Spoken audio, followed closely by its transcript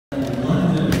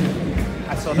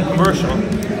saw the commercial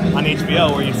on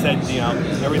HBO where you said, you know,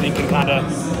 everything can kind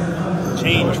of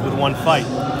change with one fight.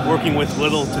 Working with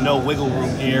little to no wiggle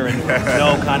room here and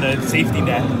no kind of safety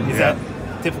net. Is that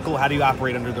difficult? How do you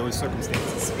operate under those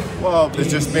circumstances? Well,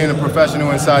 it's just being a professional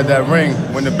inside that ring.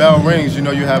 When the bell rings, you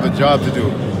know you have a job to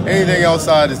do. Anything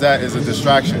outside is a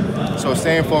distraction. So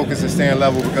staying focused and staying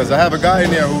level, because I have a guy in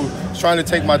there who's trying to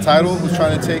take my title, who's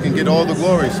trying to take and get all the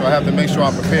glory. So I have to make sure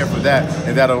I'm prepared for that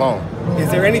and that alone. Is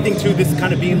there anything to this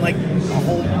kind of being like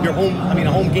a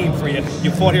home game for you?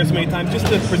 You've fought here so many times. Just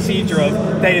the procedure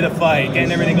of day of the fight,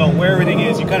 getting everything going, where everything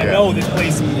is. You kind of know this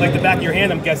place like the back of your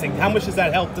hand, I'm guessing. How much does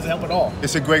that help? Does it help at all?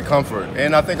 It's a great comfort.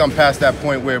 And I think I'm past that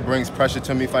point where it brings pressure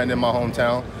to me fighting in my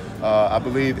hometown. I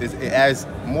believe it adds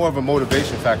more of a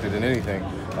motivation factor than anything.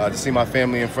 To see my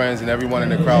family and friends and everyone in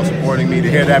the crowd supporting me,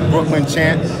 to hear that Brooklyn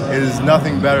chant, it is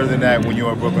nothing better than that when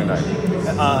you're a Brooklynite.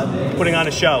 Putting on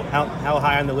a show, how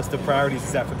high on the list of priorities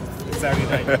is that for this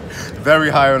Saturday night? Very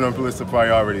high on the list of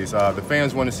priorities. The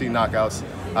fans want to see knockouts.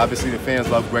 Obviously, the fans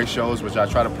love great shows, which I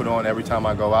try to put on every time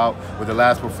I go out. With the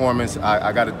last performance,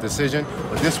 I got a decision.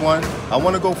 But this one, I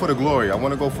want to go for the glory. I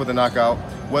want to go for the knockout.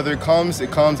 Whether it comes,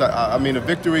 it comes. I mean, a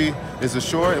victory is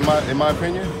assured, in my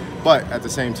opinion. But at the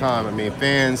same time, I mean,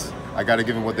 fans, I got to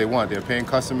give them what they want. They're paying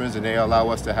customers, and they allow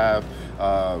us to have,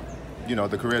 you know,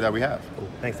 the career that we have. Cool.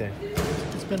 Thanks, Dan.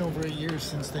 It's been over a year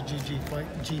since the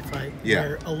G fight, Yeah.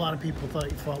 where a lot of people thought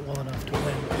you fought well enough to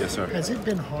win. Yes, sir. Has it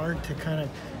been hard to kind of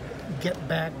get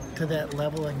back to that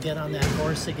level and get on that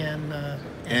horse again?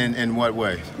 In what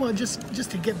way? Well, just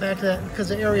to get back to that, because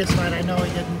the Arias fight, I know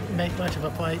he didn't make much of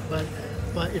a fight, but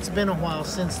it's been a while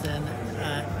since then.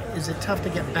 Is it tough to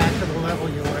get back to the level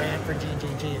you were at for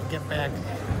GGG and get back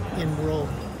in world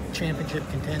championship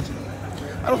contention?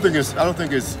 I don't think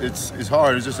it's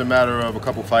hard. It's just a matter of a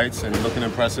couple fights and looking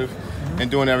impressive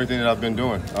and doing everything that I've been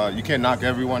doing. You can't knock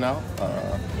everyone out.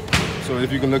 So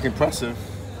if you can look impressive,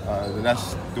 then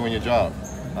that's doing your job.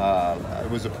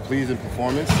 It was a pleasing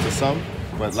performance to some,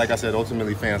 but like I said,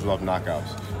 ultimately fans love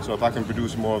knockouts. So if I can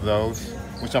produce more of those,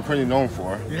 which I'm pretty known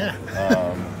for,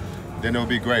 then it would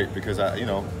be great, because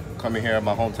coming here in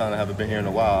my hometown, I haven't been here in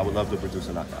a while, I would love to produce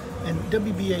a knockout. And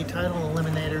WBA title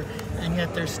eliminator, and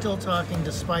yet they're still talking,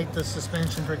 despite the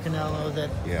suspension for Canelo, that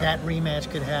that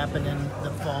rematch could happen in the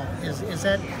fall. Is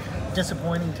that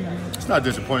disappointing to you? It's not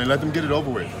disappointing. Let them get it over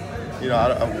with. You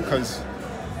know, because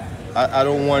I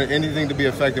don't want anything to be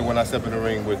affected when I step in the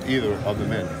ring with either of the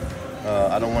men.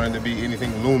 I don't want it to be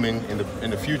anything looming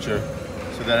in the future,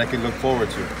 so that I can look forward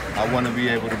to. I want to be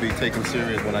able to be taken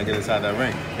serious when I get inside that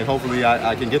ring, and hopefully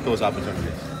I can get those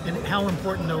opportunities. And how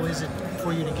important, though, is it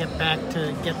for you to get back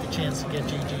to get the chance to get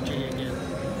GGG again?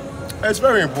 It's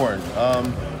very important.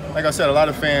 Like I said, a lot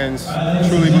of fans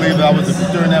truly believe that I was the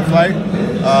victor in that fight.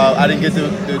 I didn't get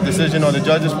the decision on the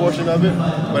judges portion of it,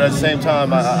 but at the same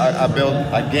time,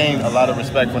 I gained a lot of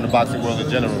respect from the boxing world in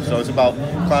general. So it's about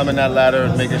climbing that ladder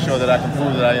and making sure that I can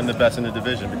prove that I am the best in the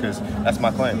division, because that's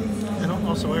my claim. And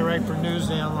also, I write for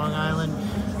Newsday on Long Island.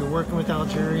 You're working with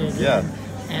Algeria again. Yeah.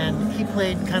 And he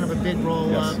played kind of a big role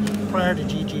prior to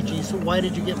GGG. So why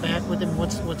did you get back with him?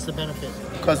 What's the benefit?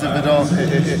 Because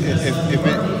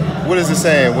what is the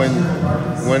saying?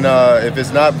 If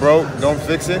it's not broke, don't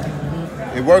fix it.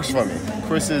 It works for me.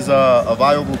 Chris is a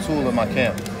valuable tool in my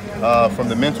camp, from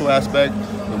the mental aspect,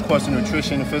 of course, the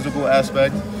nutrition, the physical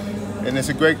aspect, and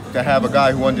it's great to have a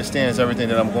guy who understands everything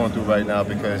that I'm going through right now,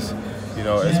 because you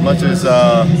know, as much as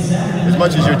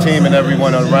your team and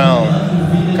everyone around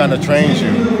kind of trains you,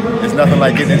 it's nothing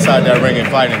like getting inside that ring and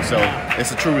fighting. So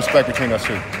it's a true respect between us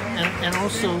two. And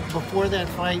also, before that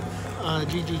fight,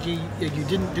 GGG, you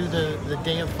didn't do the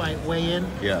day of fight weigh-in.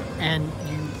 Yeah. And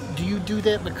do you do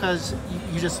that because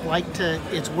you just like to?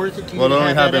 It's worth it to you. Well, to it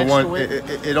only have happened that one.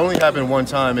 extra weight? It only happened one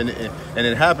time, and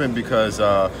it happened because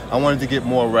I wanted to get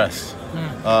more rest.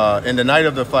 In the night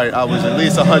of the fight, I was at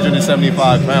least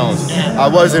 175 pounds. I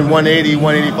wasn't 180,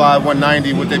 185,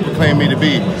 190, what they proclaimed me to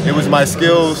be. It was my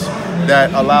skills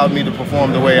that allowed me to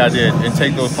perform the way I did and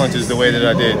take those punches the way that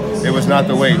I did. It was not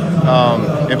the weight.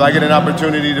 If I get an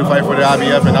opportunity to fight for the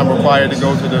IBF and I'm required to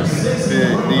go to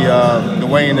the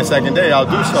weigh-in the second day, I'll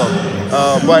do so.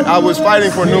 But I was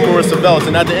fighting for numerous belts,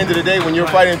 and at the end of the day, when you're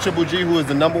fighting Triple G, who is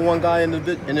the #1 guy in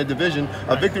the division,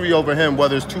 a victory over him,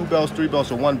 whether it's 2 belts, 3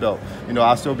 belts, or 1 belt, you know,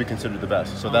 I'll still be considered the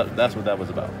best. So that's what that was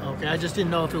about. Okay, I just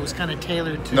didn't know if it was kind of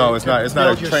tailored to. No, it's not. It's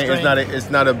not a train. Strength. It's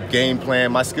not a game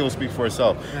plan. My skills speak for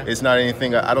itself. Yeah. It's not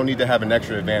anything. I don't need to have an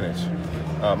extra advantage.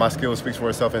 My skill speaks for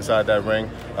itself inside that ring.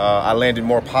 I landed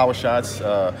more power shots.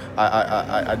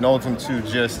 I know them to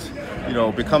just, you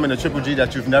know, becoming a Triple G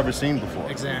that you've never seen before.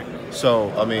 Exactly.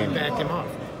 So I mean, back him off.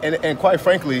 And quite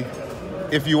frankly,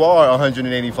 if you are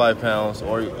 185 pounds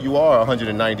or you are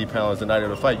 190 pounds the night of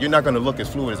the fight, you're not going to look as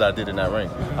fluid as I did in that ring.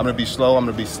 I'm going to be slow, I'm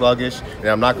going to be sluggish, and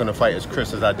I'm not going to fight as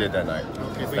crisp as I did that night.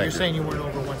 Okay, but you're saying you weren't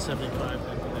over 175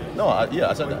 then today? No, yeah,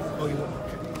 I said that. Oh, you were.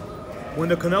 When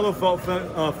the Canelo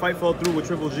fight fell through with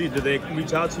Triple G, did they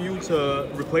reach out to you to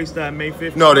replace that May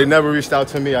 5th? No, they never reached out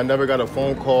to me. I never got a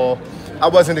phone call. I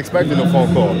wasn't expecting a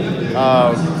phone call.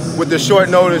 With the short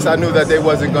notice, I knew that they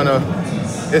wasn't gonna,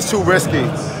 it's too risky.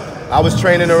 I was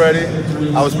training already.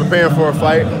 I was preparing for a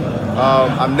fight.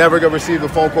 I've never gonna receive a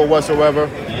phone call whatsoever.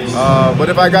 But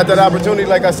if I got that opportunity,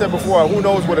 like I said before, who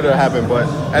knows what it'll happen. But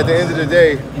at the end of the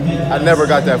day, I never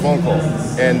got that phone call.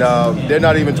 And they're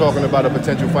not even talking about a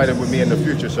potential fighter with me in the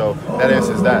future, so that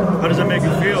answers that. How does that make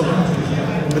you feel,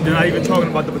 though? But they're not even talking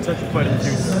about the potential fight in the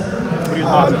future. What are your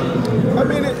thoughts on it? I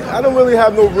mean, I don't really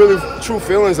have no really true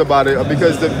feelings about it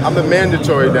because I'm the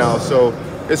mandatory now, so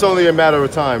it's only a matter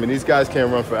of time, and these guys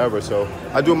can't run forever. So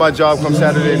I do my job come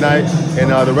Saturday night,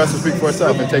 and the rest will speak for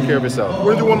itself and take care of itself.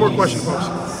 We're going to do one more question, folks.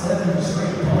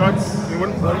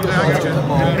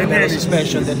 Danny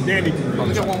special. Danny,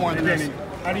 we got one more. Danny,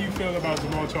 how do you feel about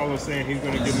Jermall Charlo saying he's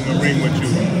going to get in the ring with you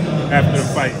after the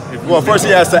fight? Well, first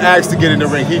he has to ask to get in the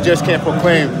ring. He just can't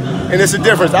proclaim, and it's a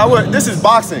difference. This is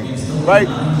boxing, right?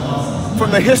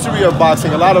 From the history of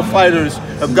boxing, a lot of fighters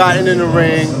have gotten in the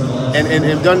ring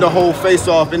and done the whole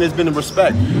face-off, and there's been a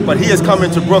respect. But he has come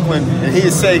into Brooklyn, and he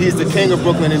has said he's the king of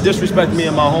Brooklyn and disrespect me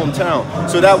in my hometown.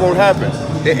 So that won't happen.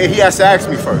 He has to ask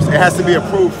me first. It has to be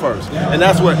approved first. And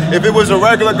that's what, if it was a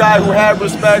regular guy who had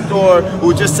respect or who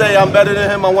would just say, I'm better than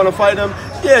him, I want to fight him,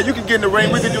 yeah, you can get in the ring,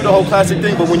 we can do the whole classic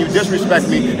thing, but when you disrespect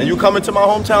me and you come into my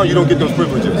hometown, you don't get those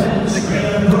privileges.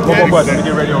 One more question, let me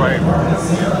get radio right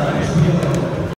here.